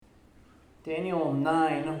Daniel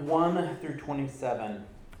 9, 1 through 27.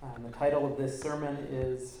 And the title of this sermon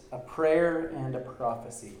is A Prayer and a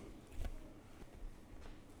Prophecy.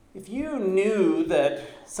 If you knew that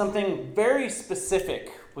something very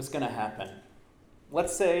specific was going to happen,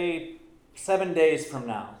 let's say 7 days from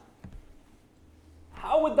now,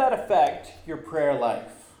 how would that affect your prayer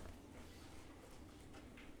life?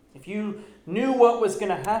 If you knew what was going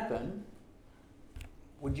to happen,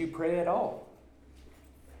 would you pray at all?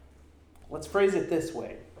 Let's phrase it this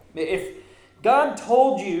way. If God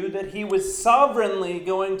told you that he was sovereignly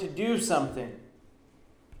going to do something,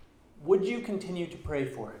 would you continue to pray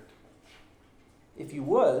for it? If you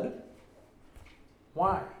would,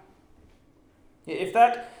 why? If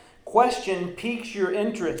that question piques your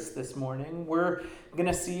interest this morning, we're going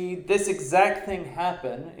to see this exact thing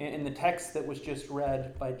happen in the text that was just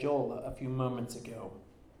read by Joel a few moments ago.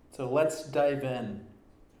 So let's dive in.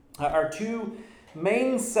 Our two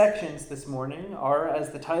main sections this morning are,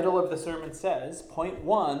 as the title of the sermon says, point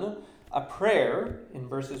 1, a prayer in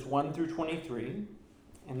verses 1 through 23,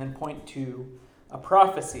 and then point 2, a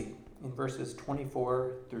prophecy in verses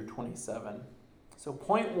 24 through 27. So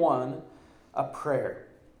point 1, a prayer.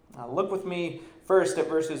 Now look with me first at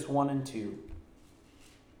verses 1 and 2.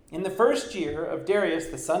 In the first year of Darius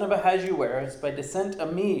the son of Ahasuerus, by descent a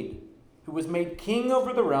Mede, who was made king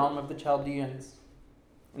over the realm of the Chaldeans.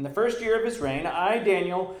 In the first year of his reign, I,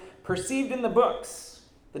 Daniel, perceived in the books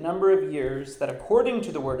the number of years that, according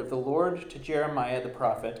to the word of the Lord to Jeremiah the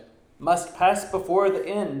prophet, must pass before the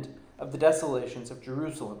end of the desolations of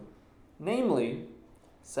Jerusalem, namely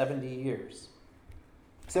 70 years.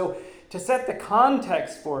 So, to set the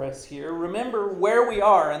context for us here, remember where we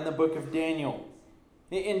are in the book of Daniel.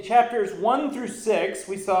 In chapters 1 through 6,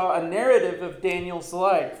 we saw a narrative of Daniel's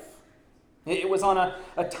life. It was on a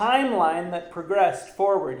timeline that progressed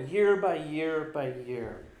forward year by year by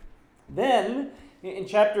year. Then, in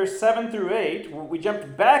chapters 7 through 8, we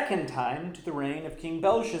jumped back in time to the reign of King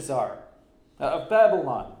Belshazzar of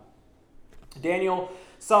Babylon. Daniel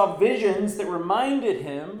saw visions that reminded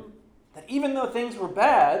him that even though things were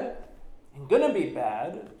bad, and going to be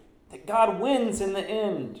bad, that God wins in the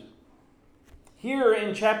end. Here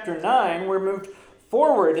in chapter 9, we're moved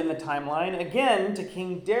forward in the timeline again to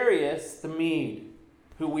King Darius the Mede,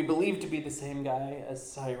 who we believe to be the same guy as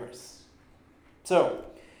Cyrus. So,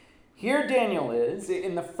 here Daniel is,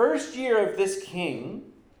 in the first year of this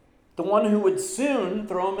king, the one who would soon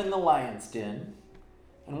throw him in the lion's den.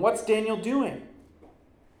 And what's Daniel doing?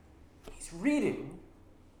 He's reading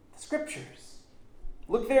the scriptures.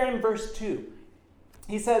 Look there in verse 2.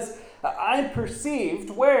 He says, I perceived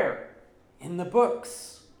where? In the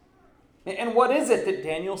books. And what is it that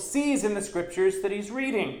Daniel sees in the scriptures that he's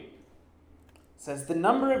reading? It says, the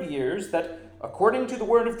number of years that, according to the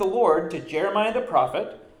word of the Lord to Jeremiah the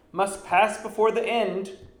prophet, must pass before the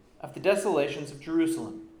end of the desolations of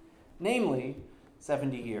Jerusalem, namely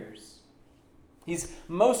 70 years. He's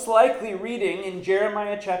most likely reading in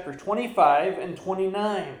Jeremiah chapter 25 and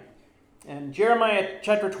 29. And Jeremiah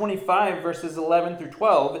chapter 25, verses 11 through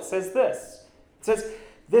 12, it says this. It says,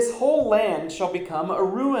 this whole land shall become a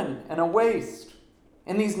ruin and a waste,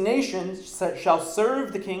 and these nations shall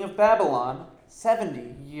serve the king of Babylon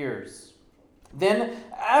 70 years. Then,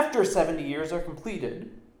 after 70 years are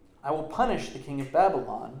completed, I will punish the king of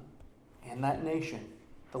Babylon and that nation,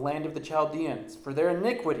 the land of the Chaldeans, for their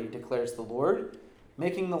iniquity, declares the Lord,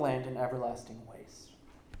 making the land an everlasting waste.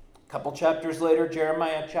 A couple chapters later,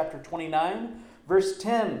 Jeremiah chapter 29, verse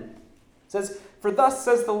 10 says, for thus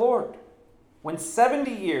says the Lord, when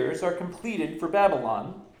 70 years are completed for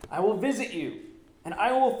Babylon, I will visit you, and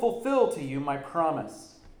I will fulfill to you my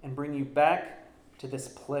promise, and bring you back to this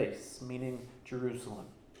place, meaning Jerusalem.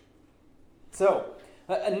 So,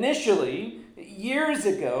 initially, years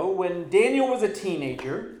ago, when Daniel was a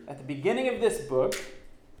teenager, at the beginning of this book,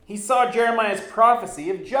 he saw Jeremiah's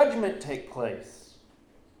prophecy of judgment take place.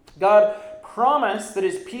 God promised that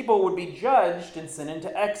his people would be judged and sent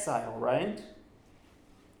into exile, right?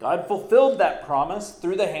 God fulfilled that promise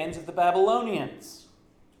through the hands of the Babylonians.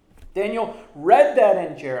 Daniel read that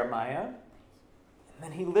in Jeremiah, and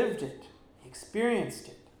then he lived it. He experienced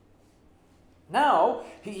it. Now,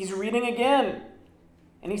 he's reading again,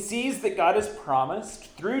 and he sees that God has promised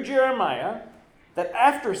through Jeremiah that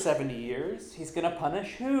after 70 years, he's going to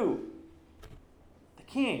punish who? The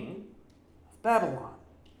king of Babylon.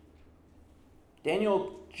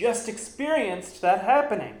 Daniel just experienced that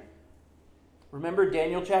happening. Remember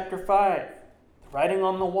Daniel chapter 5, the writing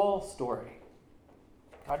on the wall story.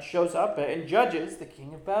 God shows up and judges the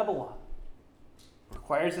king of Babylon.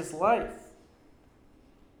 Requires his life.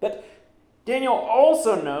 But Daniel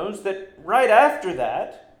also knows that right after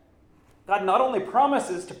that, God not only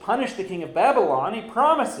promises to punish the king of Babylon, he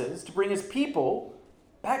promises to bring his people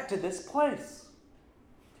back to this place,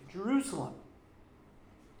 to Jerusalem.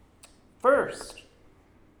 First,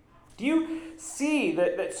 do you see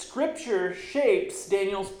that Scripture shapes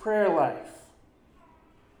Daniel's prayer life?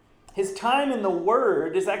 His time in the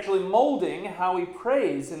Word is actually molding how he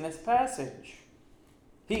prays in this passage.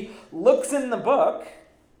 He looks in the book,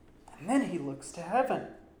 and then he looks to heaven.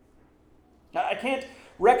 Now, I can't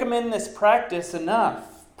recommend this practice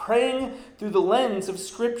enough, praying through the lens of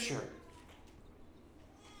Scripture.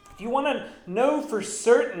 If you want to know for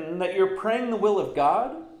certain that you're praying the will of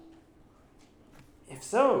God, if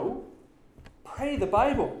so, pray the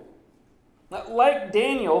Bible. Like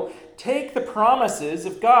Daniel, take the promises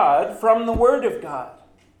of God from the Word of God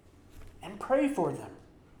and pray for them.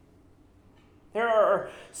 There are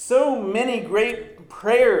so many great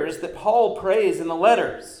prayers that Paul prays in the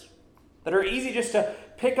letters that are easy just to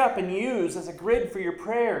pick up and use as a grid for your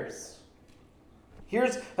prayers.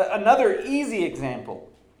 Here's another easy example.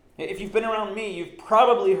 If you've been around me, you've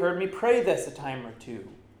probably heard me pray this a time or two.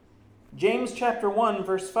 James chapter 1,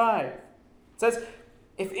 verse 5. It says,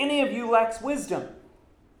 "If any of you lacks wisdom,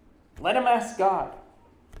 let him ask God,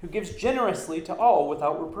 who gives generously to all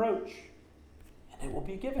without reproach, and it will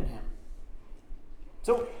be given him."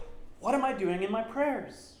 So, what am I doing in my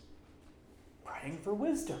prayers? Praying for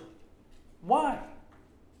wisdom. Why?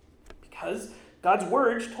 Because God's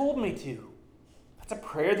Word told me to. That's a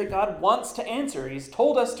prayer that God wants to answer. He's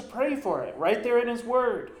told us to pray for it right there in His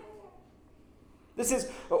Word. This is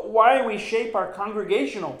why we shape our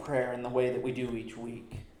congregational prayer in the way that we do each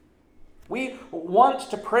week. We want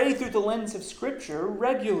to pray through the lens of Scripture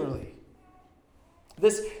regularly.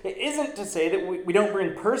 This isn't to say that we don't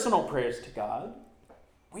bring personal prayers to God.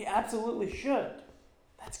 We absolutely should.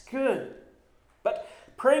 That's good. But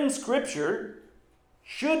praying Scripture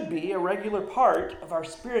should be a regular part of our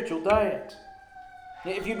spiritual diet.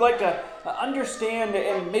 If you'd like to understand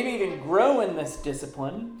and maybe even grow in this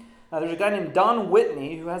discipline, there's a guy named Don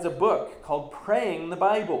Whitney who has a book called Praying the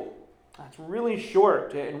Bible. It's really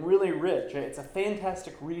short and really rich. It's a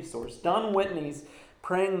fantastic resource. Don Whitney's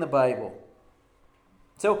Praying the Bible.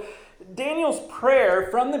 So Daniel's prayer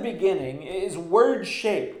from the beginning is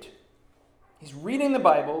word-shaped. He's reading the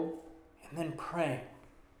Bible and then praying.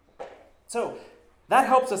 So that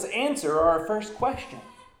helps us answer our first question.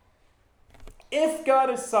 If God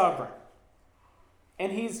is sovereign,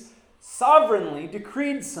 and He's sovereignly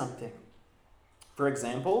decreed something, for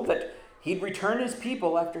example, that He'd return His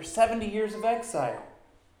people after 70 years of exile,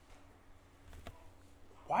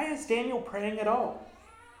 why is Daniel praying at all?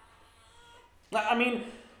 I mean,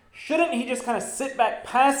 shouldn't he just kind of sit back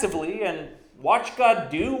passively and watch God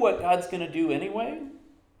do what God's going to do anyway?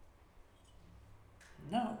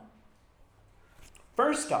 No.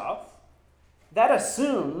 First off, that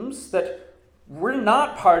assumes that we're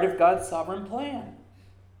not part of God's sovereign plan.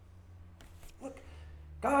 Look,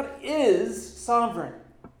 God is sovereign.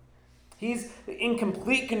 He's in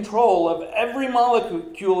complete control of every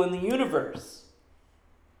molecule in the universe.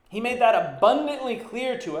 He made that abundantly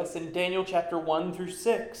clear to us in Daniel chapter 1 through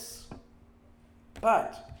 6.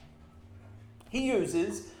 But He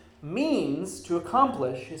uses means to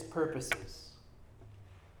accomplish His purposes.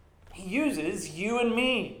 He uses you and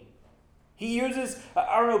me. He uses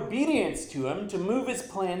our obedience to Him to move His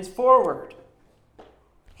plans forward.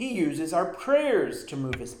 He uses our prayers to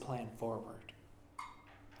move His plan forward.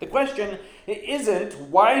 The question isn't,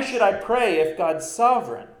 why should I pray if God's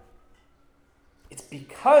sovereign? It's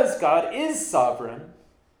because God is sovereign,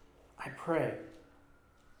 I pray.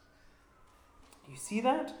 Do you see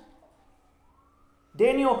that?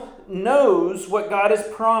 Daniel knows what God has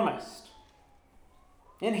promised.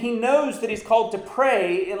 And he knows that he's called to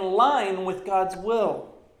pray in line with God's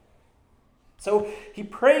will. So he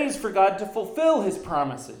prays for God to fulfill His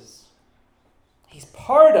promises. He's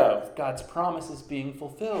part of God's promises being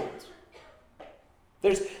fulfilled.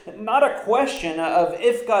 There's not a question of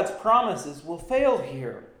if God's promises will fail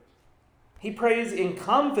here. He prays in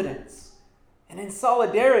confidence and in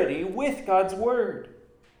solidarity with God's Word.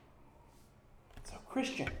 So,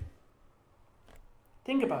 Christian,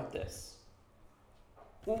 think about this.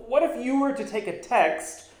 What if you were to take a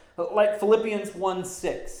text like Philippians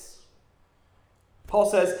 1:6? Paul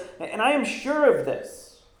says, "And I am sure of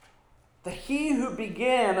this, that He who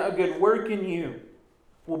began a good work in you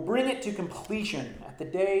will bring it to completion at the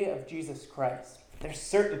day of Jesus Christ." There's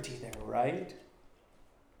certainty there, right?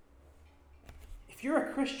 If you're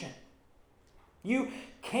a Christian, you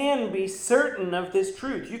can be certain of this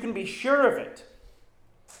truth. You can be sure of it.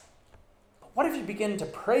 But what if you begin to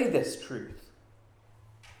pray this truth?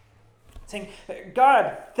 saying,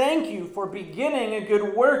 God, thank you for beginning a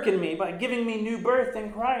good work in me by giving me new birth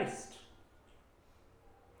in Christ.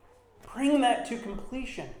 Bring that to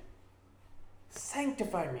completion.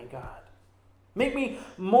 Sanctify me, God. Make me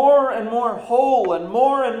more and more whole and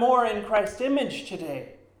more in Christ's image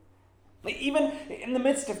today. Even in the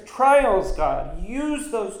midst of trials, God,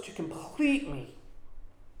 use those to complete me.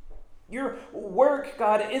 Your work,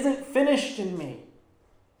 God, isn't finished in me.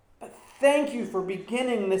 But thank you for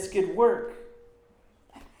beginning this good work.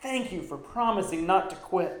 And thank you for promising not to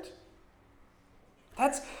quit.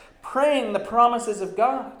 That's praying the promises of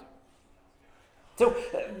God. So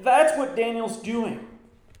that's what Daniel's doing.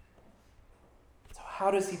 So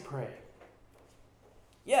how does he pray?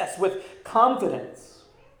 Yes, with confidence,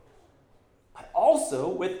 but also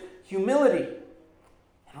with humility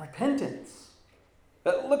and repentance.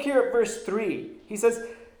 Look here at verse 3. He says,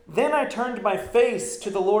 "Then I turned my face to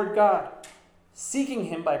the Lord God, seeking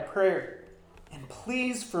him by prayer and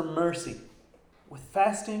pleas for mercy, with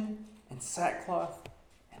fasting and sackcloth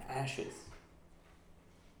and ashes."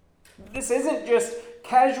 This isn't just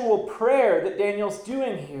casual prayer that Daniel's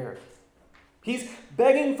doing here. He's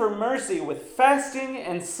begging for mercy with fasting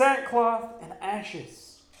and sackcloth and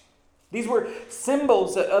ashes. These were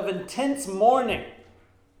symbols of intense mourning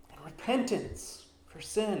and repentance for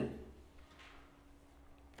sin.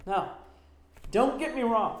 Now, don't get me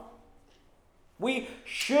wrong. We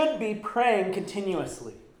should be praying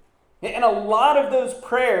continuously. And a lot of those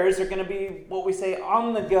prayers are going to be what we say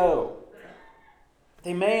on the go.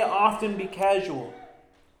 They may often be casual.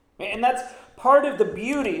 And that's part of the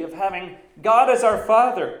beauty of having God as our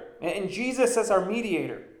Father and Jesus as our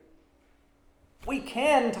mediator. We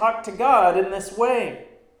can talk to God in this way.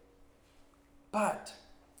 But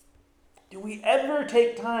do we ever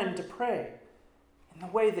take time to pray in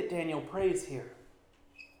the way that Daniel prays here?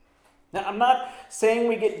 Now, I'm not saying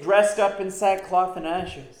we get dressed up in sackcloth and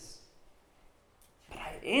ashes, but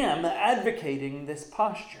I am advocating this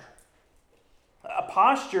posture. A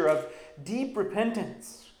posture of deep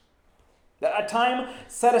repentance. A time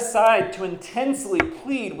set aside to intensely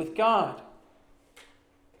plead with God.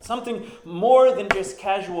 Something more than just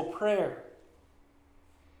casual prayer.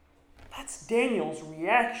 That's Daniel's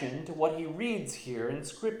reaction to what he reads here in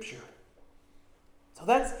Scripture. So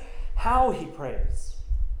that's how he prays.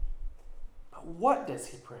 But what does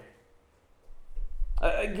he pray?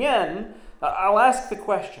 Again, I'll ask the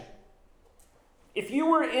question. If you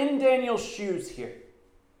were in Daniel's shoes here,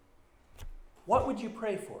 what would you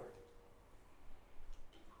pray for?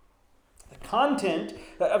 The content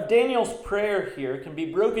of Daniel's prayer here can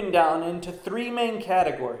be broken down into three main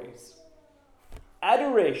categories: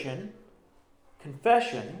 adoration,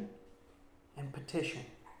 confession, and petition.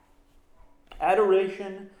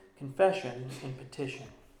 Adoration, confession, and petition.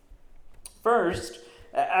 First,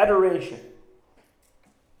 adoration.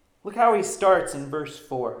 Look how he starts in verse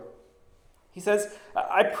 4. He says,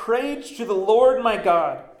 "I prayed to the Lord my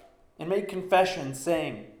God and made confession,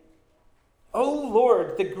 saying, O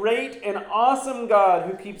Lord, the great and awesome God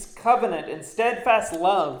who keeps covenant and steadfast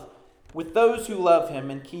love with those who love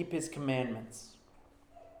him and keep his commandments."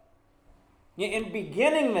 In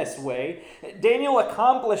beginning this way, Daniel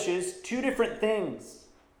accomplishes two different things.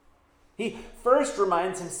 He first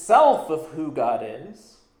reminds himself of who God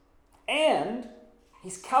is, and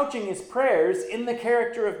he's couching his prayers in the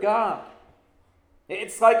character of God.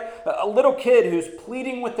 It's like a little kid who's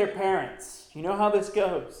pleading with their parents. You know how this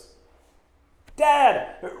goes.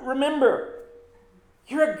 "Dad, remember,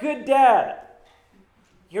 you're a good dad.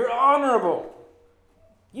 You're honorable.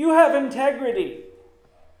 You have integrity.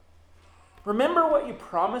 Remember what you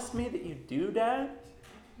promised me that you'd do, Dad?"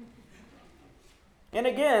 And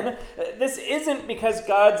again, this isn't because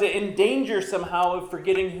God's in danger somehow of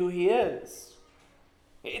forgetting who he is.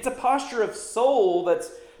 It's a posture of soul that's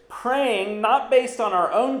praying not based on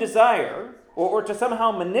our own desire or to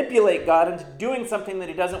somehow manipulate God into doing something that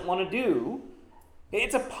he doesn't want to do.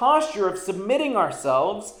 It's a posture of submitting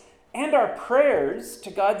ourselves and our prayers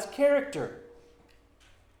to God's character.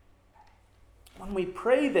 When we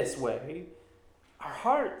pray this way, our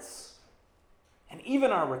hearts and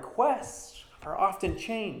even our requests are often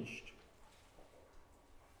changed.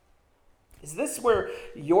 Is this where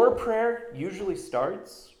your prayer usually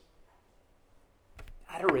starts?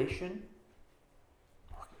 Adoration?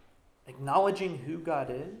 Acknowledging who God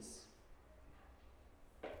is?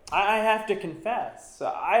 I have to confess,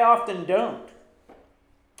 I often don't.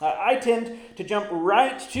 I tend to jump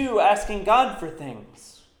right to asking God for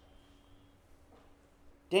things.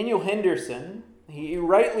 Daniel Henderson, he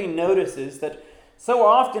rightly notices that so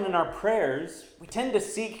often in our prayers, we tend to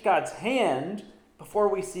seek God's hand before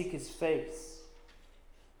we seek his face.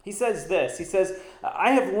 He says this. He says,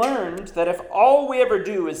 I have learned that if all we ever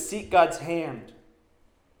do is seek God's hand,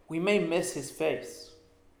 we may miss his face.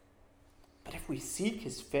 But if we seek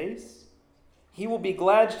his face, he will be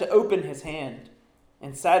glad to open his hand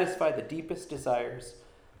and satisfy the deepest desires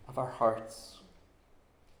of our hearts.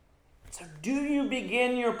 So do you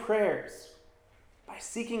begin your prayers by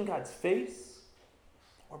seeking God's face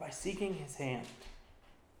or by seeking his hand?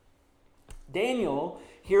 Daniel,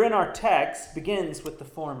 here in our text, begins with the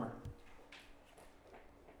former.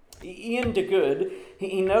 Ian DeGood,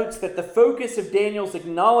 he notes that the focus of Daniel's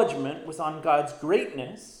acknowledgement was on God's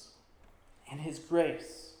greatness and his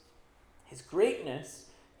grace. His greatness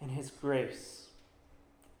and his grace.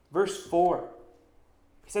 Verse 4,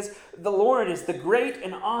 he says, the Lord is the great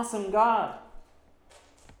and awesome God.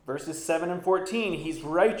 Verses 7 and 14, he's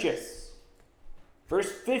righteous.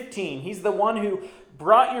 Verse 15, he's the one who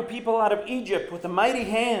brought your people out of Egypt with a mighty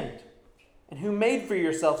hand and who made for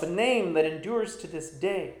yourself a name that endures to this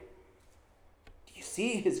day. Do you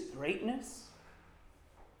see his greatness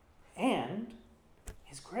and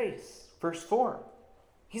his grace? Verse 4,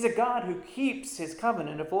 he's a God who keeps his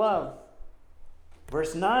covenant of love.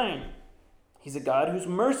 Verse 9, he's a God who's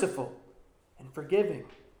merciful and forgiving.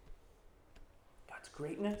 God's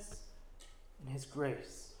greatness and his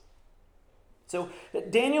grace. So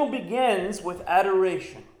Daniel begins with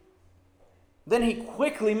adoration. Then he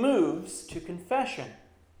quickly moves to confession.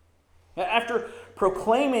 After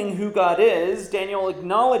proclaiming who God is, Daniel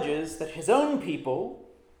acknowledges that his own people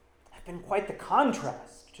have been quite the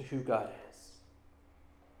contrast to who God is.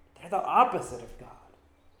 They're the opposite of God.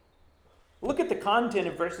 Look at the content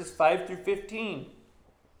of verses 5 through 15.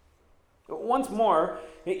 Once more,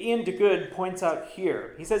 Ian DeGood points out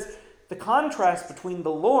here. He says, the contrast between the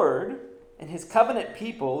Lord and his covenant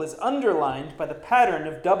people is underlined by the pattern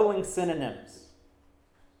of doubling synonyms.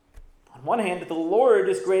 On one hand, the Lord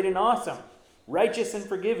is great and awesome, righteous and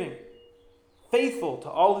forgiving, faithful to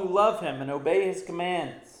all who love him and obey his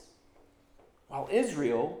commands, while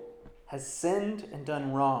Israel has sinned and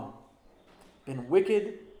done wrong, been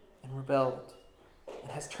wicked and rebelled,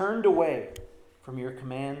 and has turned away from your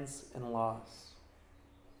commands and laws.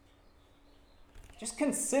 Just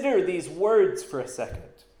consider these words for a second.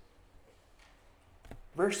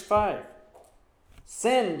 Verse 5,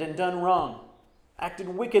 sinned and done wrong, acted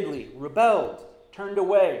wickedly, rebelled, turned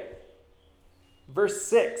away. Verse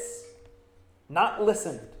 6, not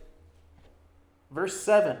listened. Verse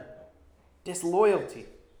 7, disloyalty.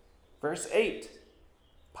 Verse 8,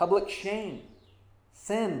 public shame,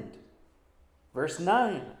 sinned. Verse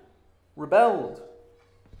 9, rebelled.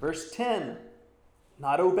 Verse 10,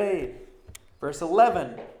 not obeyed. Verse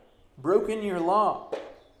 11, broken your law,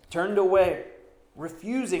 turned away,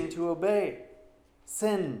 refusing to obey,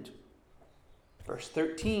 sinned. Verse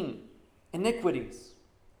 13, iniquities.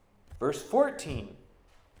 Verse 14,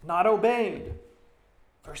 not obeyed.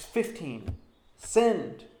 Verse 15,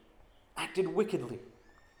 sinned, acted wickedly.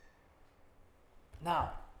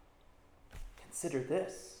 Now, consider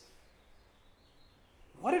this.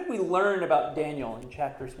 What did we learn about Daniel in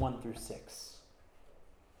chapters 1 through 6?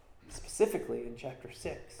 Specifically in chapter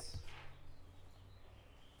 6.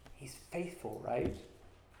 He's faithful, right?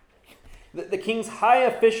 The king's high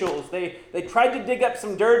officials, they tried to dig up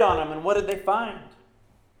some dirt on him, and what did they find?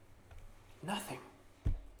 Nothing.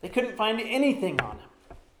 They couldn't find anything on him.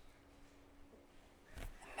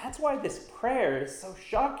 And that's why this prayer is so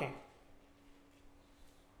shocking.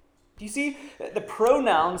 Do you see the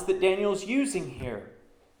pronouns that Daniel's using here?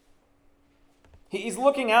 He's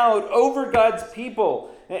looking out over God's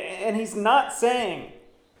people, and he's not saying,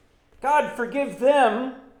 God, forgive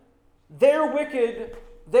them. They're wicked.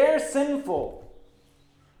 They're sinful.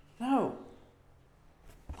 No.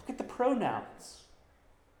 Look at the pronouns.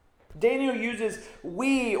 Daniel uses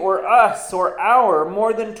we or us or our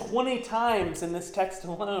more than 20 times in this text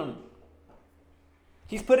alone.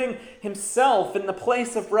 He's putting himself in the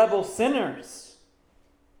place of rebel sinners.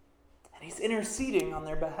 And he's interceding on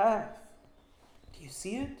their behalf. Do you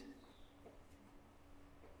see it?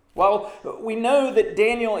 While we know that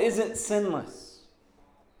Daniel isn't sinless,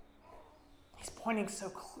 he's pointing so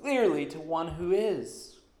clearly to one who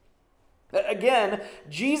is. Again,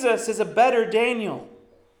 Jesus is a better Daniel.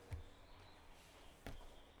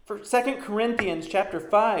 For 2 Corinthians chapter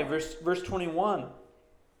 5, verse 21.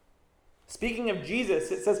 Speaking of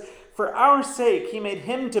Jesus, it says, for our sake he made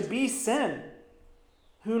him to be sin,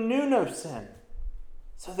 who knew no sin,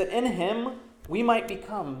 so that in him we might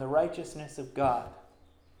become the righteousness of God.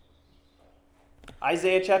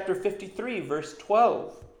 Isaiah chapter 53, verse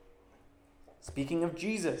 12. Speaking of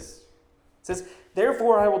Jesus, it says,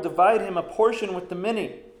 therefore I will divide him a portion with the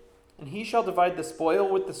many, and he shall divide the spoil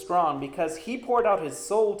with the strong, because he poured out his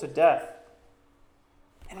soul to death,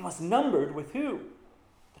 and was numbered with who?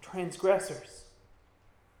 The transgressors.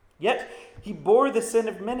 Yet he bore the sin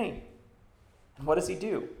of many. And what does he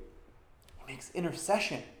do? He makes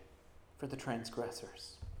intercession for the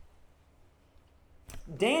transgressors.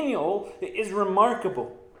 Daniel is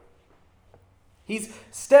remarkable. He's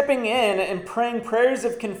stepping in and praying prayers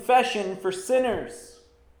of confession for sinners,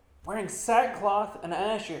 wearing sackcloth and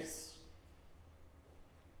ashes.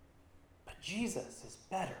 But Jesus is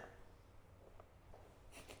better.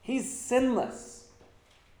 He's sinless,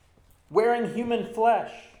 wearing human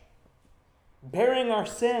flesh, bearing our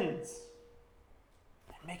sins,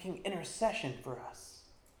 and making intercession for us.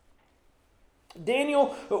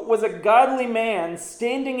 Daniel was a godly man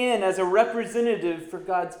standing in as a representative for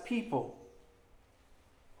God's people.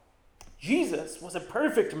 Jesus was a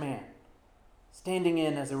perfect man standing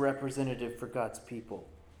in as a representative for God's people.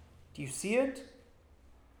 Do you see it?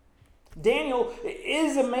 Daniel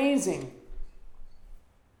is amazing.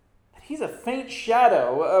 But he's a faint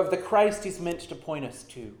shadow of the Christ he's meant to point us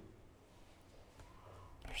to.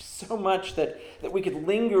 There's so much that we could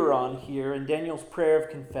linger on here in Daniel's prayer of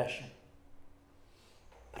confession.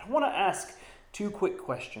 But I want to ask two quick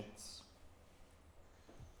questions.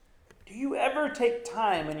 Do you ever take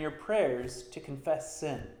time in your prayers to confess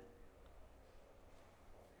sin?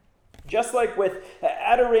 Just like with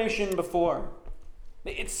adoration before,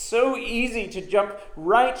 it's so easy to jump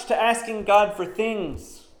right to asking God for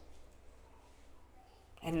things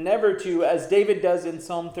and never to, as David does in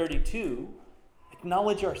Psalm 32,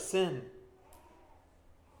 acknowledge our sin.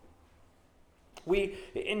 We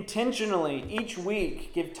intentionally, each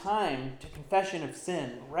week, give time to confession of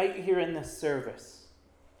sin right here in this service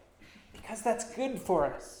because that's good for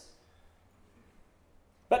us.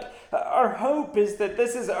 But our hope is that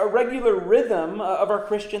this is a regular rhythm of our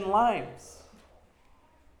Christian lives.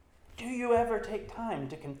 Do you ever take time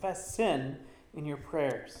to confess sin in your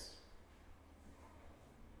prayers?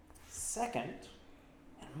 Second,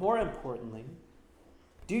 and more importantly,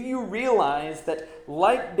 do you realize that,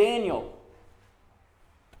 like Daniel,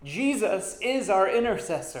 Jesus is our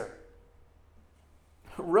intercessor?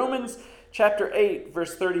 Romans chapter 8,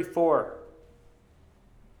 verse 34.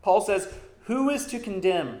 Paul says, "Who is to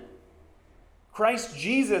condemn? Christ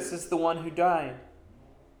Jesus is the one who died.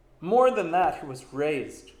 More than that, who was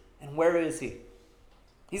raised. And where is he?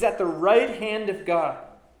 He's at the right hand of God,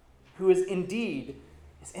 who is interceding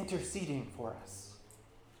for us."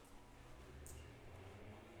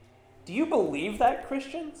 Do you believe that,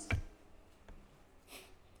 Christians?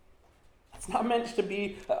 It's not meant to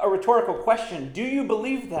be a rhetorical question. Do you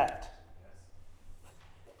believe that?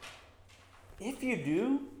 If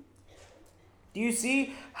you do you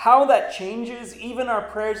see how that changes even our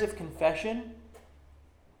prayers of confession?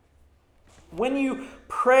 When you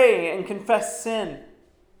pray and confess sin,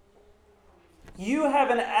 you have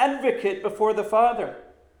an advocate before the Father,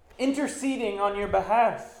 interceding on your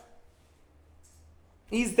behalf.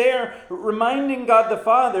 He's there reminding God the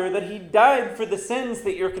Father that he died for the sins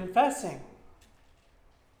that you're confessing.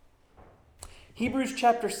 Hebrews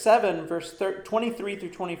chapter 7, verse 23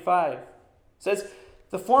 through 25 says,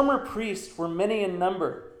 "The former priests were many in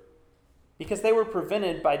number, because they were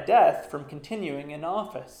prevented by death from continuing in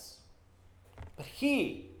office. But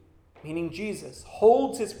he," meaning Jesus,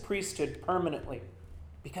 "holds his priesthood permanently,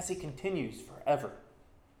 because he continues forever.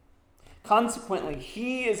 Consequently,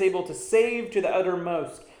 he is able to save to the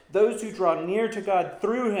uttermost those who draw near to God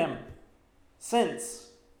through him,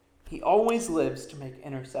 since he always lives to make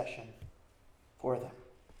intercession for them."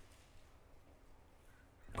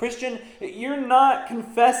 Christian, you're not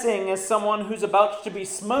confessing as someone who's about to be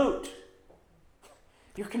smote.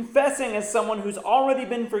 You're confessing as someone who's already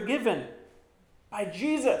been forgiven by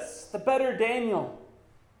Jesus, the better Daniel.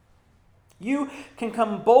 You can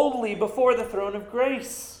come boldly before the throne of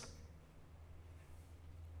grace.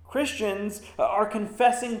 Christians are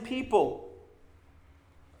confessing people.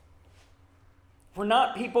 We're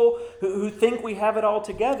not people who think we have it all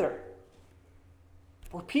together.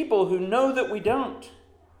 We're people who know that we don't.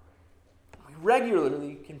 We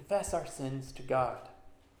regularly confess our sins to God.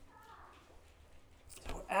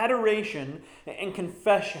 So adoration and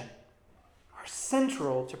confession are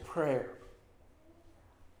central to prayer.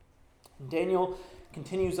 And Daniel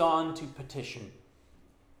continues on to petition.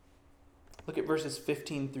 Look at verses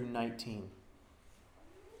 15 through 19.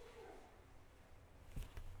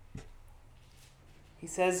 He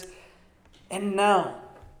says, "And now,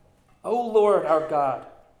 O Lord our God,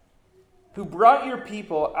 who brought your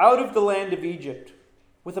people out of the land of Egypt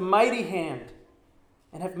with a mighty hand,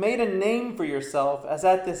 and have made a name for yourself as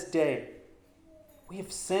at this day, We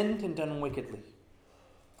have sinned and done wickedly.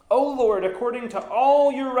 O Lord, according to all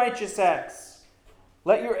your righteous acts,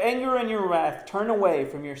 let your anger and your wrath turn away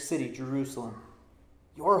from your city, Jerusalem,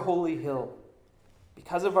 your holy hill.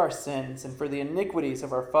 Because of our sins and for the iniquities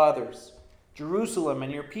of our fathers, Jerusalem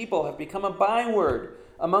and your people have become a byword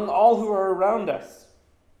among all who are around us.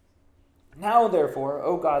 Now, therefore,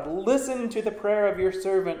 O God, listen to the prayer of your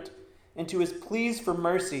servant and to his pleas for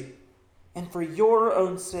mercy, and for your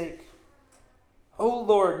own sake. O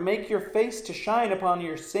Lord, make your face to shine upon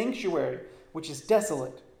your sanctuary, which is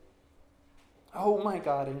desolate. O my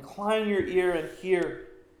God, incline your ear and hear.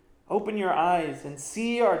 Open your eyes and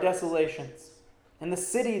see our desolations, and the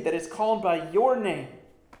city that is called by your name.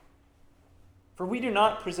 For we do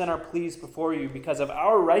not present our pleas before you because of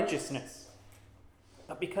our righteousness,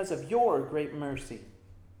 but because of your great mercy.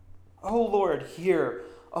 O Lord, hear.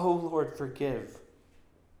 O Lord, forgive.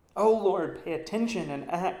 O Lord, pay attention and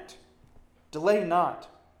act. Delay not,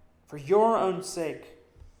 for your own sake.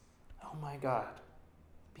 O my God,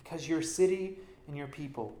 because your city and your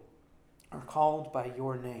people are called by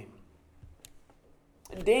your name.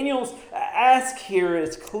 Daniel's ask here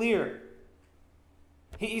is clear.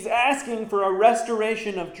 He's asking for a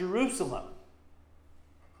restoration of Jerusalem.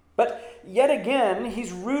 But yet again,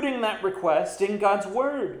 he's rooting that request in God's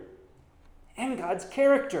word and God's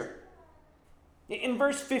character. In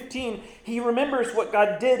verse 15, he remembers what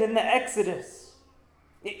God did in the Exodus,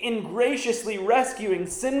 in graciously rescuing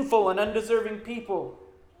sinful and undeserving people.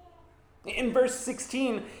 In verse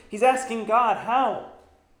 16, he's asking God how?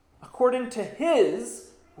 According to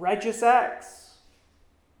his righteous acts.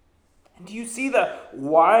 And do you see the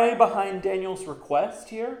why behind Daniel's request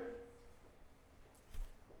here?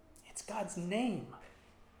 It's God's name.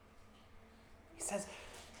 He says,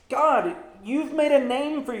 God, you've made a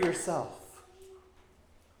name for yourself.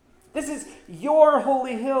 This is your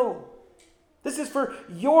holy hill. This is for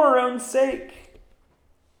your own sake.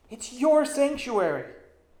 It's your sanctuary.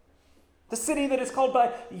 The city that is called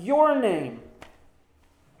by your name.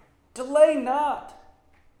 Delay not.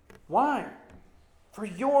 Why? For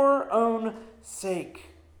your own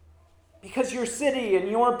sake. Because your city and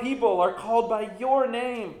your people are called by your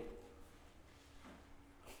name.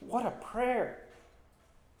 What a prayer.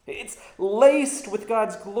 It's laced with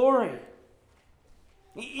God's glory.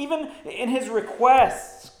 Even in his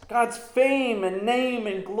requests, God's fame and name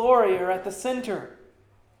and glory are at the center.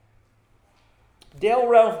 Dale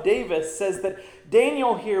Ralph Davis says that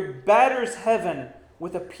Daniel here batters heaven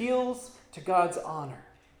with appeals to God's honor.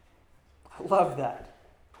 I love that.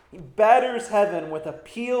 He batters heaven with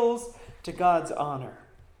appeals to God's honor.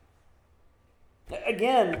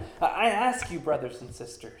 Again, I ask you, brothers and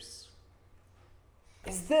sisters,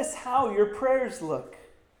 is this how your prayers look?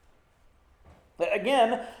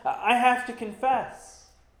 Again, I have to confess,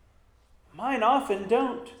 mine often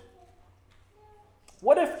don't.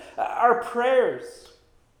 What if our prayers,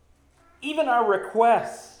 even our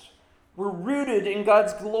requests, were rooted in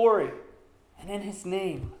God's glory and in his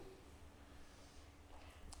name?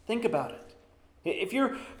 Think about it. If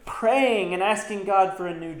you're praying and asking God for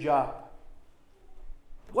a new job,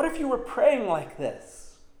 what if you were praying like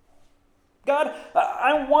this? God,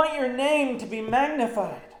 I want your name to be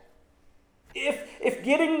magnified. If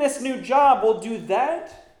getting this new job will do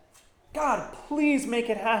that, God, please make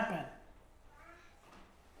it happen.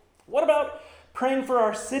 What about praying for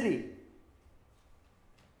our city?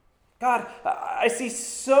 God, I see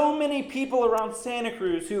so many people around Santa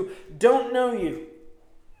Cruz who don't know you,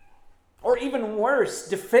 or even worse,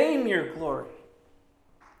 defame your glory.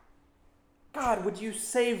 God, would you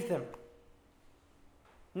save them?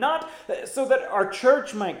 Not so that our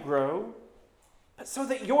church might grow, but so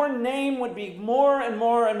that your name would be more and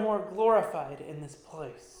more and more glorified in this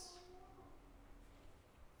place.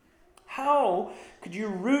 How could you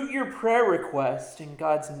root your prayer request in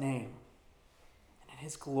God's name and in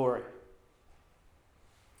his glory?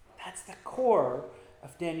 That's the core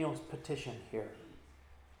of Daniel's petition here.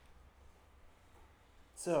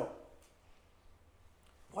 So,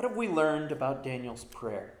 what have we learned about Daniel's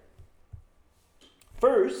prayer?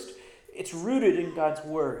 First, it's rooted in God's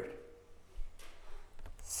word.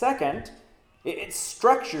 Second, it's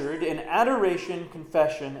structured in adoration,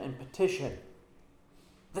 confession, and petition.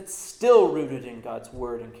 That's still rooted in God's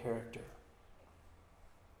word and character.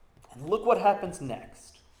 And look what happens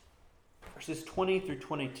next. Verses 20 through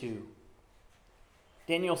 22.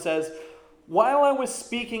 Daniel says, "While I was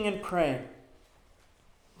speaking and praying,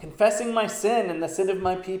 confessing my sin and the sin of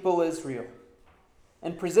my people Israel,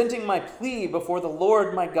 and presenting my plea before the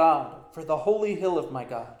Lord my God for the holy hill of my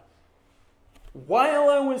God, while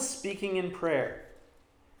I was speaking in prayer,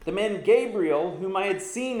 the man Gabriel, whom I had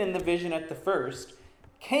seen in the vision at the first,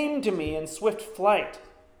 came to me in swift flight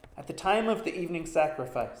at the time of the evening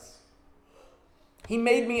sacrifice. He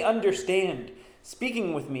made me understand,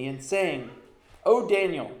 speaking with me and saying, O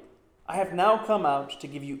Daniel, I have now come out to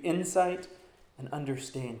give you insight and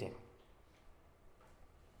understanding.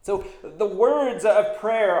 So the words of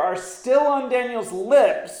prayer are still on Daniel's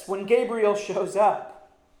lips when Gabriel shows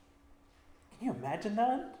up. Can you imagine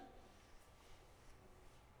that?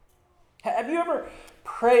 Have you ever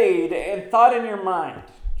prayed and thought in your mind,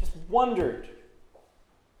 just wondered,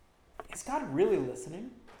 is God really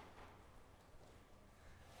listening?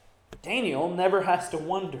 Daniel never has to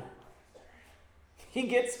wonder. He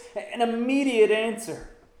gets an immediate answer.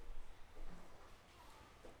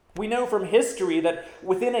 We know from history that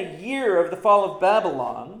within a year of the fall of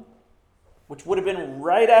Babylon, which would have been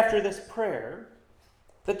right after this prayer,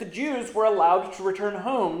 that the Jews were allowed to return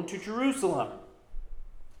home to Jerusalem.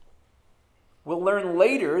 We'll learn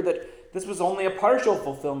later that this was only a partial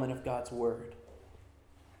fulfillment of God's word.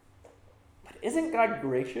 But isn't God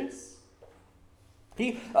gracious?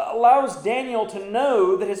 He allows Daniel to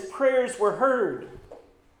know that his prayers were heard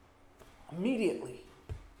immediately.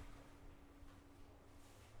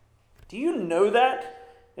 Do you know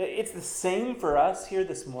that? It's the same for us here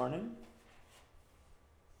this morning.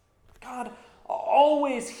 God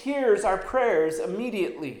always hears our prayers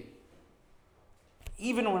immediately,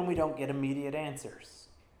 even when we don't get immediate answers.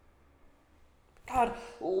 God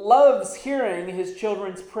loves hearing his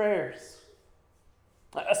children's prayers,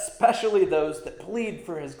 especially those that plead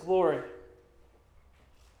for his glory.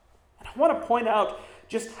 And I want to point out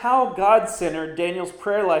just how God-centered Daniel's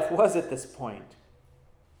prayer life was at this point.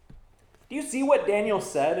 Do you see what Daniel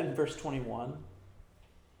said in verse 21?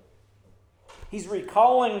 He's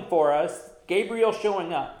recalling for us Gabriel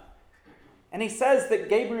showing up. And he says that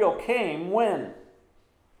Gabriel came when?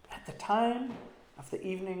 At the time of the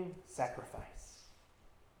evening sacrifice.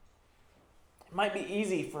 It might be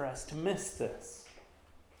easy for us to miss this.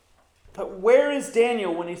 But where is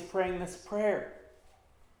Daniel when he's praying this prayer?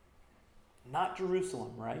 Not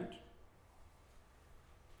Jerusalem, right?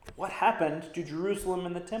 What happened to Jerusalem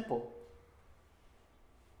and the temple?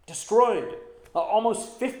 Destroyed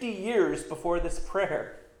almost 50 years before this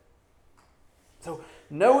prayer. So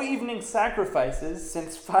no evening sacrifices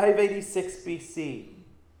since 586 BC.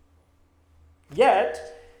 Yet,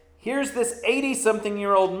 here's this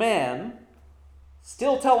 80-something-year-old man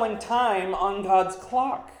still telling time on God's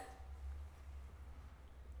clock.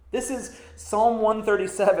 This is Psalm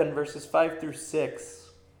 137, verses 5 through 6. It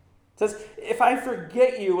says, If I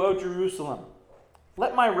forget you, O Jerusalem,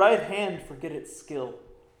 let my right hand forget its skill.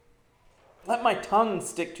 Let my tongue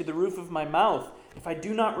stick to the roof of my mouth if I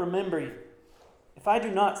do not remember you, if I do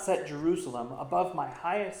not set Jerusalem above my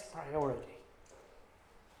highest priority,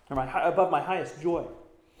 or above my highest joy.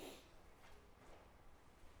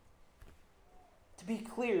 To be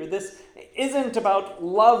clear, this isn't about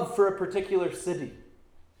love for a particular city.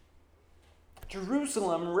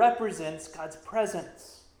 Jerusalem represents God's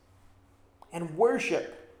presence and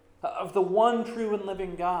worship of the one true and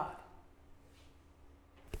living God.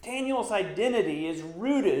 Daniel's identity is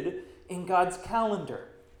rooted in God's calendar.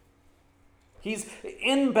 He's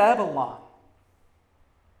in Babylon,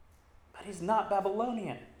 but he's not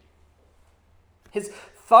Babylonian. His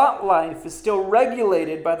thought life is still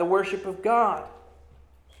regulated by the worship of God.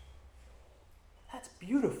 That's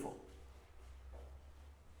beautiful.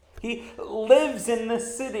 He lives in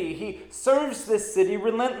this city. He serves this city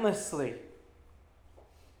relentlessly.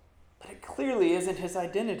 But it clearly isn't his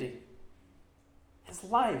identity. His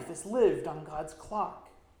life is lived on God's clock.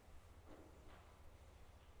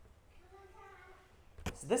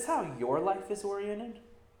 Is this how your life is oriented?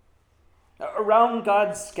 Around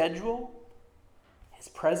God's schedule? His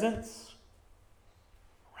presence?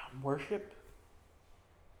 Around worship?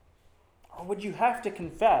 Or would you have to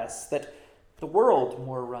confess that the world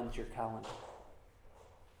more runs your calendar?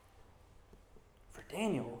 For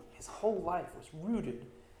Daniel, his whole life was rooted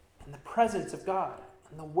in the presence of God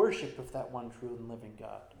and the worship of that one true and living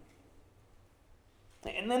God.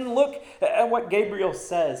 And then look at what Gabriel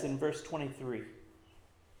says in verse 23.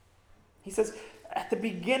 He says, At the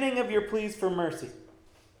beginning of your pleas for mercy,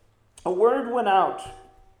 a word went out,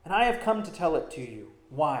 and I have come to tell it to you.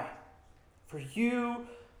 Why? For you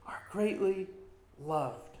are greatly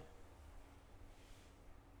loved.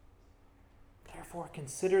 Therefore,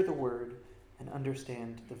 consider the word and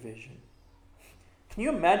understand the vision. Can you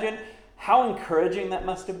imagine how encouraging that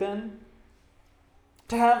must have been?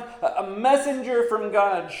 To have a messenger from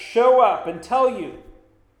God show up and tell you,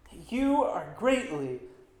 you are greatly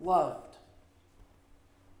loved.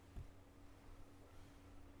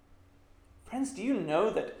 Friends, do you know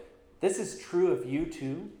that this is true of you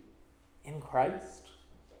too, in Christ.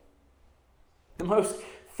 The most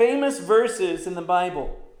famous verses in the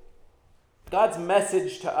Bible, God's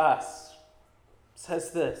message to us,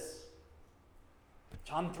 says this.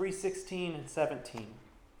 John 3:16 and 17.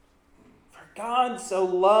 For God so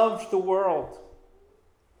loved the world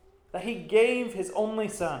that he gave his only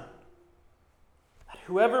Son, that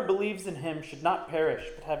whoever believes in him should not perish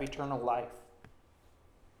but have eternal life.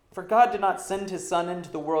 For God did not send his Son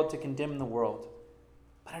into the world to condemn the world,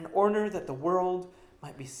 but in order that the world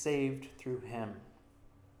might be saved through him.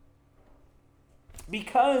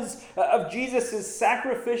 Because of Jesus'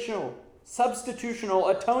 sacrificial,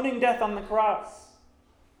 substitutional, atoning death on the cross,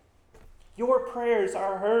 your prayers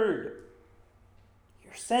are heard,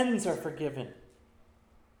 your sins are forgiven,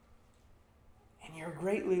 and you're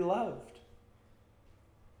greatly loved,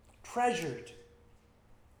 treasured.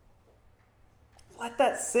 Let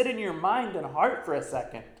that sit in your mind and heart for a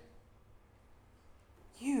second.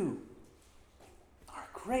 You are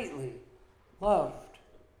greatly loved.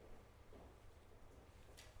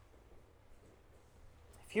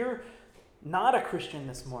 If you're not a Christian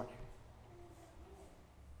this morning,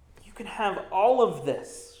 you can have all of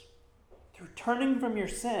this through turning from your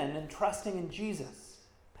sin and trusting in Jesus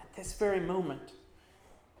at this very moment.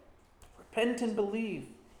 Repent and believe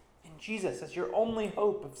in Jesus as your only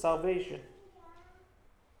hope of salvation.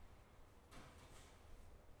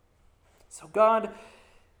 So God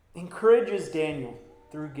encourages Daniel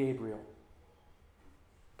through Gabriel.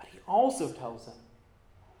 But he also tells him,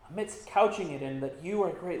 amidst couching it in that you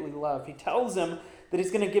are greatly loved, he tells him that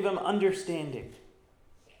he's going to give him understanding.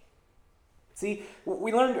 See,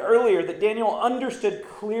 we learned earlier that Daniel understood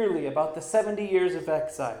clearly about the 70 years of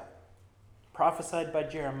exile, prophesied by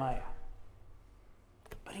Jeremiah.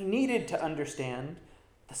 But he needed to understand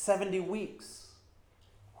the 70 weeks,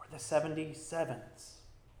 or the 70 sevens.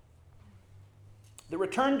 The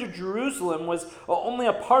return to Jerusalem was only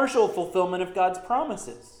a partial fulfillment of God's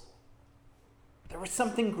promises. There was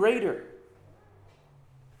something greater.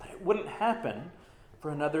 But it wouldn't happen for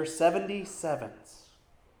another 70 sevens.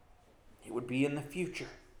 It would be in the future.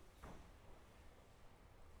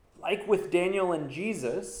 Like with Daniel and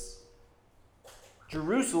Jesus,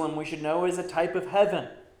 Jerusalem, we should know, is a type of heaven.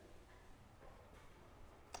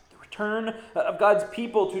 Return of God's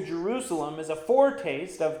people to Jerusalem is a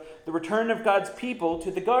foretaste of the return of God's people to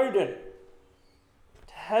the garden,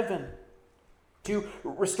 to heaven, to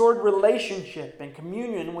restored relationship and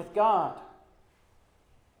communion with God.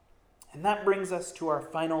 And that brings us to our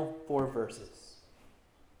final 4 verses.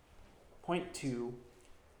 Point 2,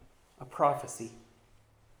 a prophecy.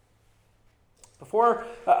 Before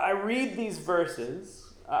I read these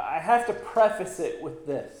verses, I have to preface it with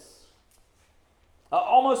this.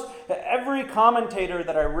 Almost every commentator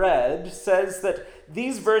that I read says that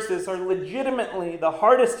these verses are legitimately the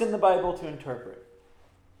hardest in the Bible to interpret.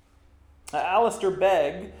 Alistair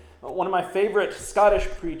Begg, one of my favorite Scottish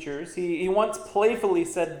preachers, he once playfully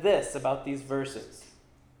said this about these verses.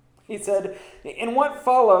 He said, "In what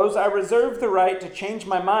follows, I reserve the right to change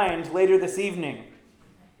my mind later this evening,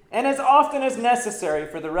 and as often as necessary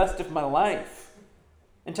for the rest of my life,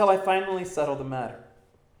 until I finally settle the matter."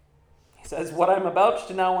 He says, "What I'm about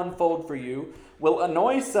to now unfold for you will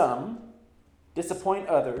annoy some, disappoint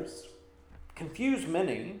others, confuse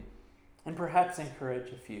many, and perhaps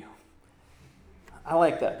encourage a few." I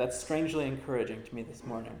like that. That's strangely encouraging to me this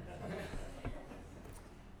morning.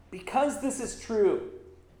 Because this is true,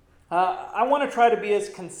 I want to try to be as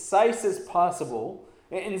concise as possible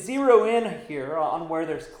and zero in here on where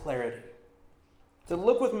there's clarity. So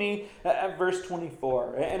look with me at verse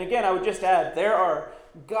 24. And again, I would just add, there are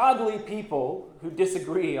godly people who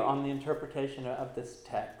disagree on the interpretation of this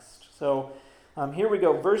text. So here we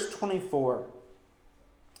go, verse 24.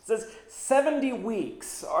 It says, 70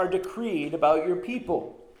 weeks are decreed about your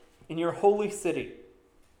people in your holy city,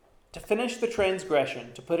 to finish the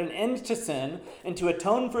transgression, to put an end to sin, and to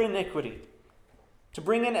atone for iniquity, to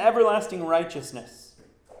bring in everlasting righteousness,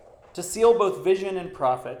 to seal both vision and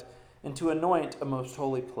prophet, and to anoint a most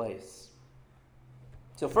holy place.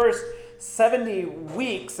 So first, 70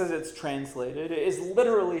 weeks, as it's translated, is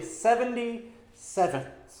literally 70 sevens.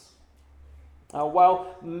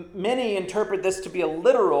 While many interpret this to be a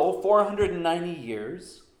literal 490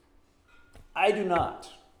 years, I do not.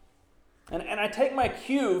 And I take my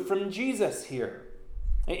cue from Jesus here.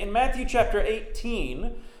 In Matthew chapter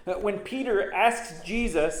 18, when Peter asks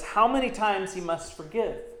Jesus how many times he must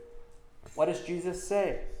forgive, what does Jesus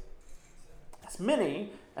say? As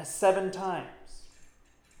many as 7 times.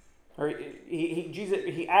 Or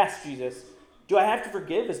he asks Jesus, do I have to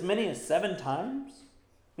forgive as many as 7 times?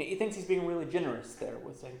 He thinks he's being really generous there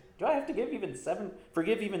with saying, do I have to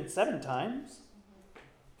forgive even 7 times?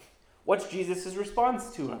 What's Jesus'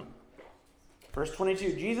 response to him? Verse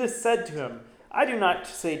 22, Jesus said to him, I do not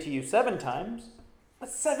say to you 7 times, but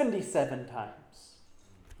 77 times.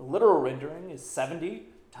 The literal rendering is 70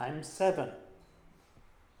 times 7.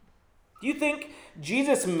 Do you think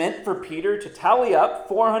Jesus meant for Peter to tally up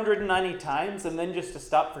 490 times and then just to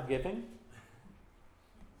stop forgiving?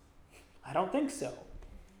 I don't think so.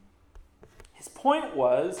 His point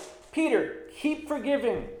was, Peter, keep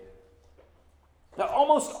forgiving. Now,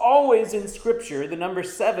 almost always in Scripture, the number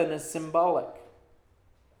 7 is symbolic.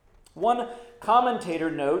 One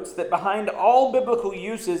commentator notes that behind all biblical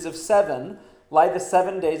uses of 7 lie the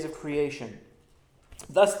 7 days of creation.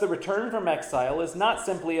 Thus, the return from exile is not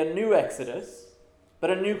simply a new exodus,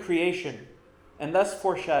 but a new creation, and thus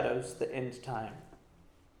foreshadows the end time.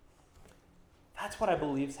 That's what I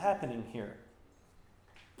believe is happening here.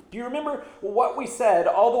 Do you remember what we said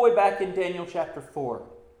all the way back in Daniel chapter 4?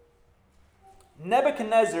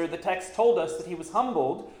 Nebuchadnezzar, the text told us that he was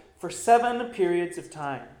humbled for 7 periods of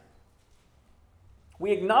time.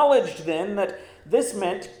 We acknowledged then that this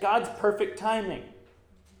meant God's perfect timing.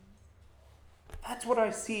 That's what I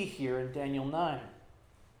see here in Daniel 9.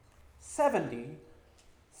 70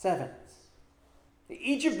 sevens.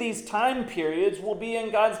 Each of these time periods will be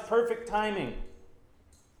in God's perfect timing.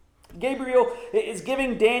 Gabriel is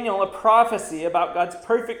giving Daniel a prophecy about God's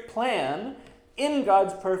perfect plan in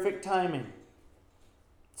God's perfect timing.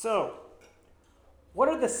 So, what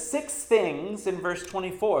are the 6 things in verse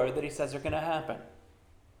 24 that he says are going to happen?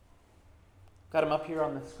 Got them up here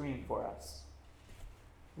on the screen for us.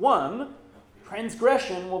 1,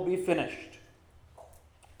 transgression will be finished.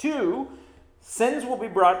 2, sins will be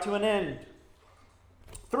brought to an end.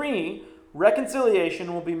 3,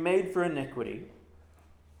 reconciliation will be made for iniquity.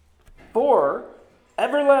 4,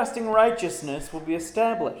 everlasting righteousness will be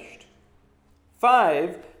established.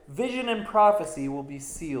 5, vision and prophecy will be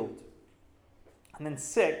sealed. And then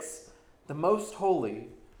 6, the most holy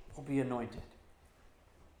will be anointed.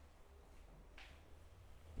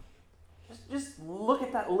 Just look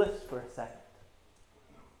at that list for a second.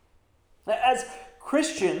 As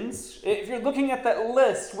Christians, if you're looking at that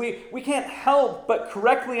list, we can't help but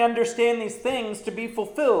correctly understand these things to be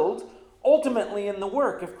fulfilled ultimately in the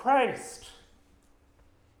work of Christ.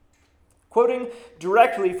 Quoting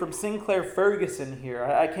directly from Sinclair Ferguson here,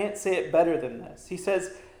 I can't say it better than this. He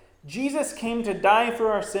says, Jesus came to die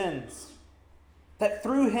for our sins, that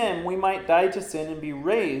through him we might die to sin and be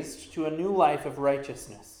raised to a new life of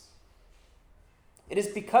righteousness. It is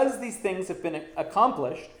because these things have been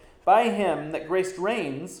accomplished by him that grace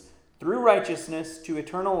reigns through righteousness to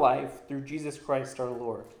eternal life through Jesus Christ our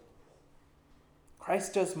Lord.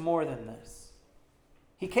 Christ does more than this.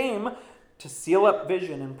 He came to seal up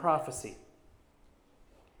vision and prophecy.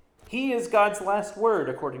 He is God's last word,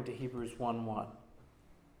 according to Hebrews 1:1.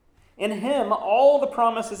 In him, all the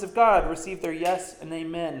promises of God receive their yes and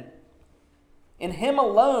amen. In him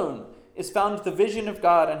alone is found the vision of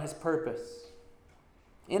God and his purpose.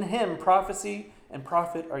 In him, prophecy and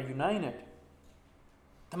prophet are united.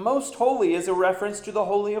 The most holy is a reference to the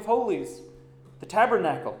Holy of Holies, the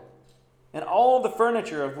tabernacle, and all the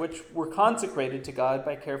furniture of which were consecrated to God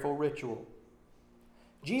by careful ritual.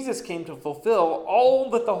 Jesus came to fulfill all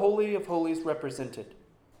that the Holy of Holies represented.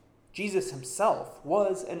 Jesus himself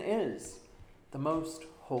was and is the most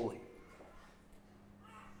holy.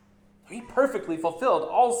 He perfectly fulfilled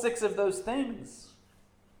all 6 of those things.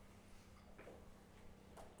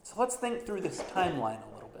 So let's think through this timeline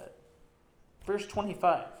a little bit. Verse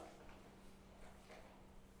 25. It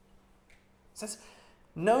says,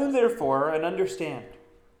 know therefore and understand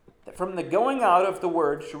that from the going out of the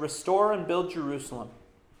word to restore and build Jerusalem,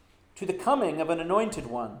 to the coming of an anointed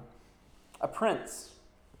one, a prince,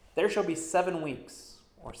 there shall be 7 weeks,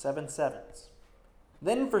 or 7 sevens.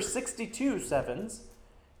 Then for 62 sevens,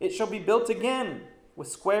 it shall be built again with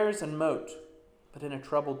squares and moat, but in a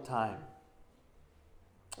troubled time.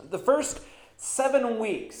 The first 7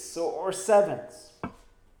 weeks, or sevens,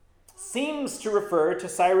 seems to refer to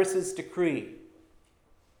Cyrus's decree,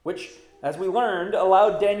 which, as we learned,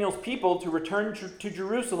 allowed Daniel's people to return to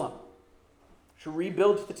Jerusalem, to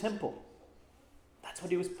rebuild the temple. That's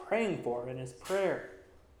what he was praying for in his prayer.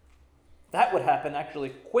 That would happen actually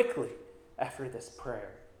quickly after this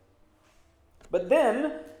prayer. But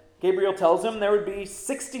then, Gabriel tells him there would be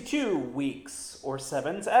 62 weeks or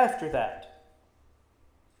sevens after that.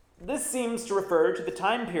 This seems to refer to the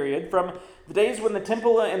time period from the days when the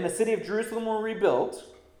temple and the city of Jerusalem were rebuilt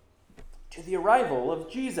to the arrival of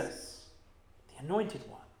Jesus, the anointed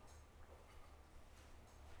one.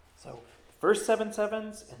 So, the first 7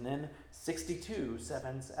 sevens and then 62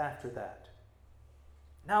 sevens after that.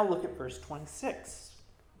 Now look at verse 26.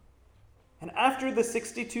 And after the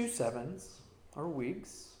 62 sevens, or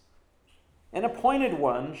weeks, an appointed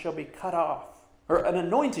one shall be cut off, or an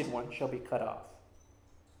anointed one shall be cut off,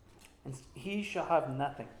 and he shall have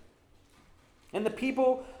nothing. And the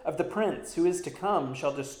people of the prince who is to come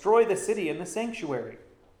shall destroy the city and the sanctuary.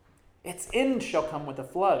 Its end shall come with a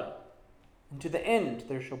flood, and to the end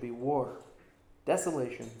there shall be war.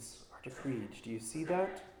 Desolations are decreed. Do you see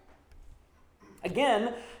that?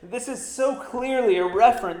 Again, this is so clearly a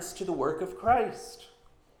reference to the work of Christ.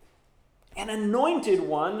 An anointed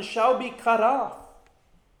one shall be cut off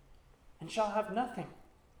and shall have nothing.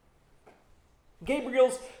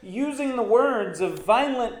 Gabriel's using the words of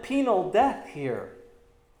violent penal death here.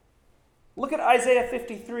 Look at Isaiah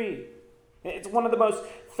 53. It's one of the most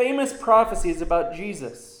famous prophecies about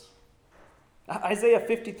Jesus. Isaiah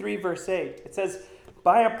 53 verse 8. It says,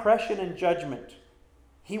 "By oppression and judgment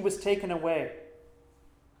he was taken away.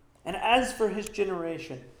 And as for his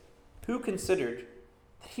generation, who considered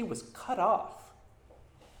that he was cut off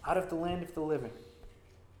out of the land of the living,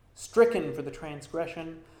 stricken for the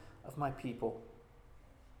transgression of my people."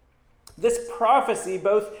 This prophecy,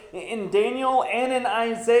 both in Daniel and in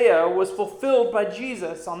Isaiah, was fulfilled by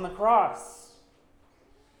Jesus on the cross.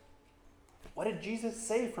 What did Jesus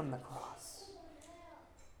say from the cross?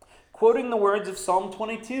 Quoting the words of Psalm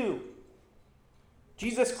 22,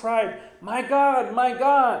 Jesus cried, my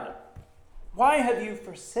God, why have you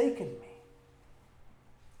forsaken me?"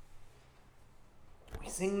 We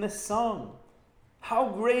sing this song, "How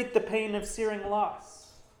great the pain of searing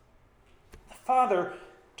loss." The Father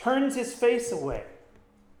turns his face away.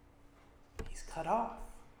 He's cut off.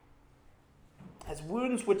 As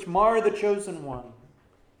wounds which mar the chosen one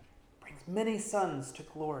brings many sons to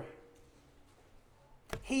glory.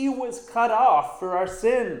 He was cut off for our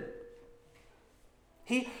sin.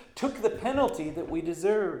 He took the penalty that we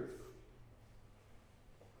deserve.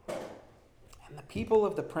 And the people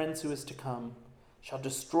of the prince who is to come shall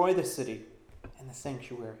destroy the city and the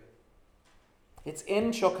sanctuary. Its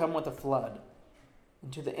end shall come with a flood,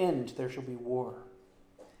 and to the end there shall be war.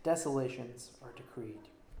 Desolations are decreed.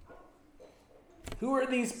 Who are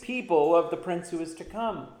these people of the prince who is to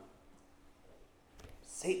come?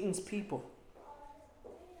 Satan's people.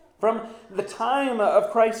 From the time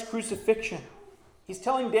of Christ's crucifixion, he's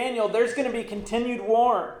telling Daniel there's going to be continued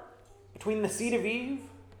war between the seed of Eve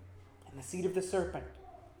and the seed of the serpent.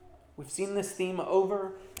 We've seen this theme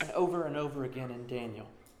over and over and over again in Daniel.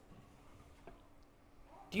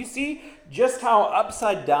 Do you see just how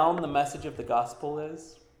upside down the message of the gospel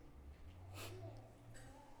is?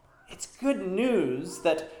 It's good news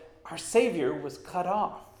that our Savior was cut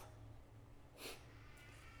off.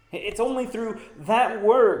 It's only through that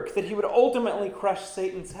work that he would ultimately crush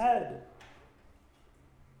Satan's head.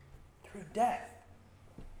 Through death,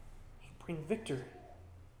 he'd bring victory.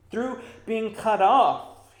 Through being cut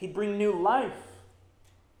off, he'd bring new life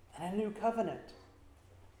and a new covenant.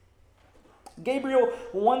 Gabriel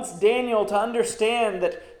wants Daniel to understand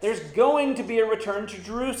that there's going to be a return to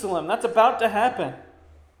Jerusalem. That's about to happen.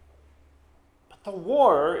 But the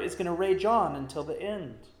war is going to rage on until the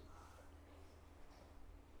end.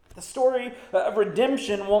 The story of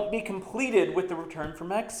redemption won't be completed with the return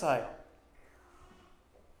from exile.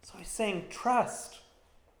 So he's saying, trust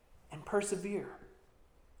and persevere.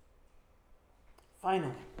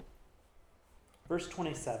 Finally, verse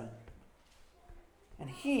 27. And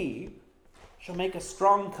he shall make a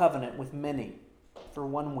strong covenant with many for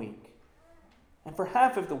 1 week. And for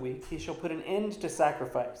half of the week he shall put an end to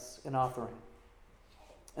sacrifice and offering.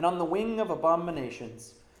 And on the wing of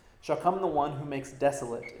abominations shall come the one who makes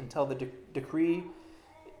desolate until the decreed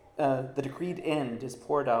end is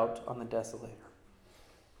poured out on the desolator.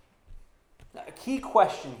 Now, a key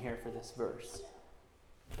question here for this verse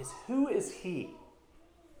is, who is he?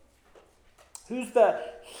 Who's the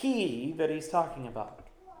he that he's talking about?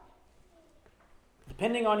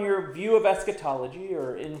 Depending on your view of eschatology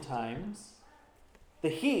or end times, the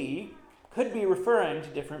he could be referring to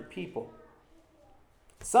different people.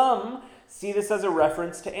 Some see this as a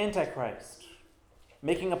reference to Antichrist,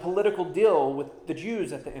 making a political deal with the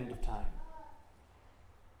Jews at the end of time.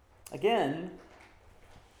 Again,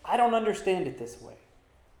 I don't understand it this way,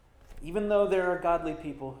 even though there are godly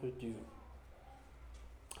people who do.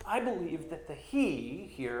 I believe that the he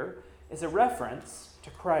here is a reference to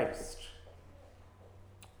Christ.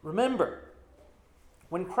 Remember,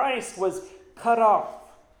 when Christ was cut off,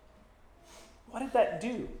 what did that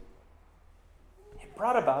do? It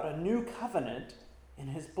brought about a new covenant in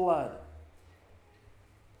his blood.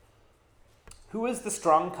 Who is the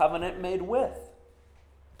strong covenant made with?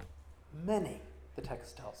 Many, the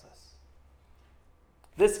text tells us.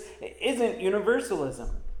 This isn't universalism.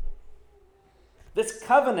 This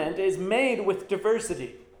covenant is made with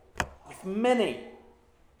diversity, with many,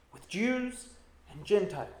 with Jews and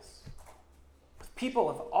Gentiles, with people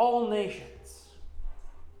of all nations.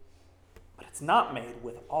 But it's not made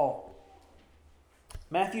with all.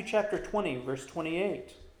 Matthew chapter 20, verse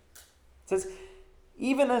 28 says,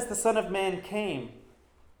 even as the Son of Man came,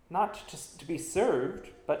 not to be served,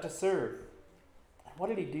 but to serve. And what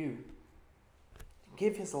did he do? To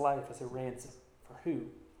give his life as a ransom. For who?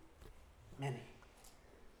 Many.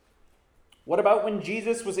 What about when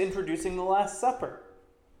Jesus was introducing the Last Supper?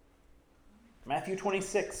 Matthew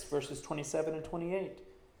 26, verses 27 and 28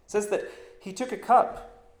 says that he took a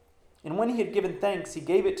cup, and when he had given thanks, he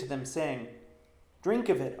gave it to them, saying, drink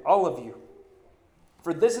of it, all of you,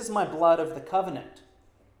 for this is my blood of the covenant,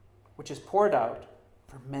 which is poured out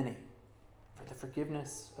for many, for the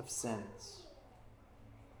forgiveness of sins.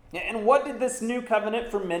 And what did this new covenant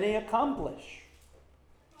for many accomplish?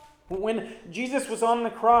 When Jesus was on the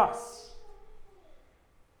cross,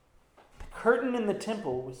 the curtain in the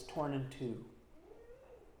temple was torn in two.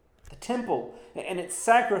 The temple and its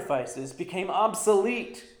sacrifices became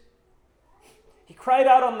obsolete. He cried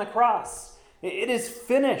out on the cross, it is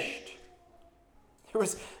finished. There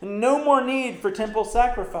was no more need for temple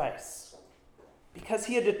sacrifice because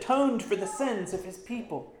he had atoned for the sins of his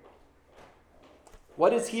people.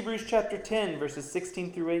 What does Hebrews chapter 10, verses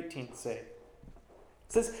 16 through 18 say? It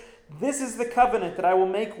says, this is the covenant that I will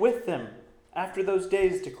make with them after those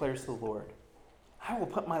days, declares the Lord. I will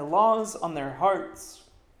put my laws on their hearts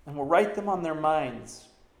and will write them on their minds.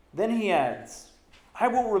 Then he adds, I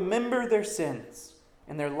will remember their sins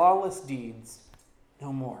and their lawless deeds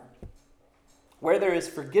no more. Where there is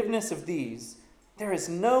forgiveness of these, there is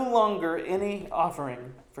no longer any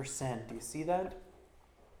offering for sin. Do you see that?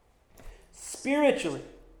 Spiritually,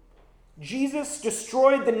 Jesus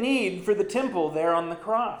destroyed the need for the temple there on the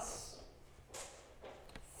cross.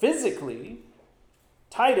 Physically,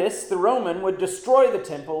 Titus, the Roman, would destroy the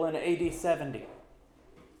temple in AD 70.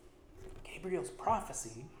 Gabriel's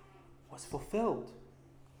prophecy was fulfilled.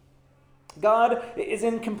 God is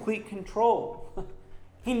in complete control.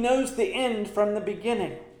 He knows the end from the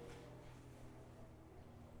beginning.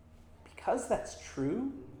 Because that's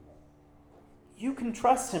true, you can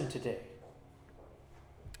trust him today.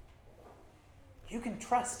 You can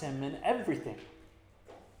trust him in everything.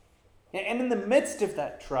 And in the midst of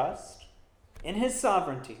that trust, in his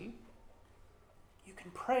sovereignty, you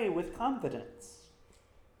can pray with confidence.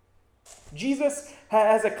 Jesus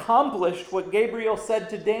has accomplished what Gabriel said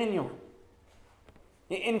to Daniel.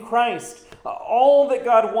 In Christ, all that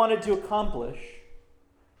God wanted to accomplish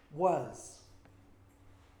was.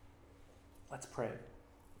 Let's pray.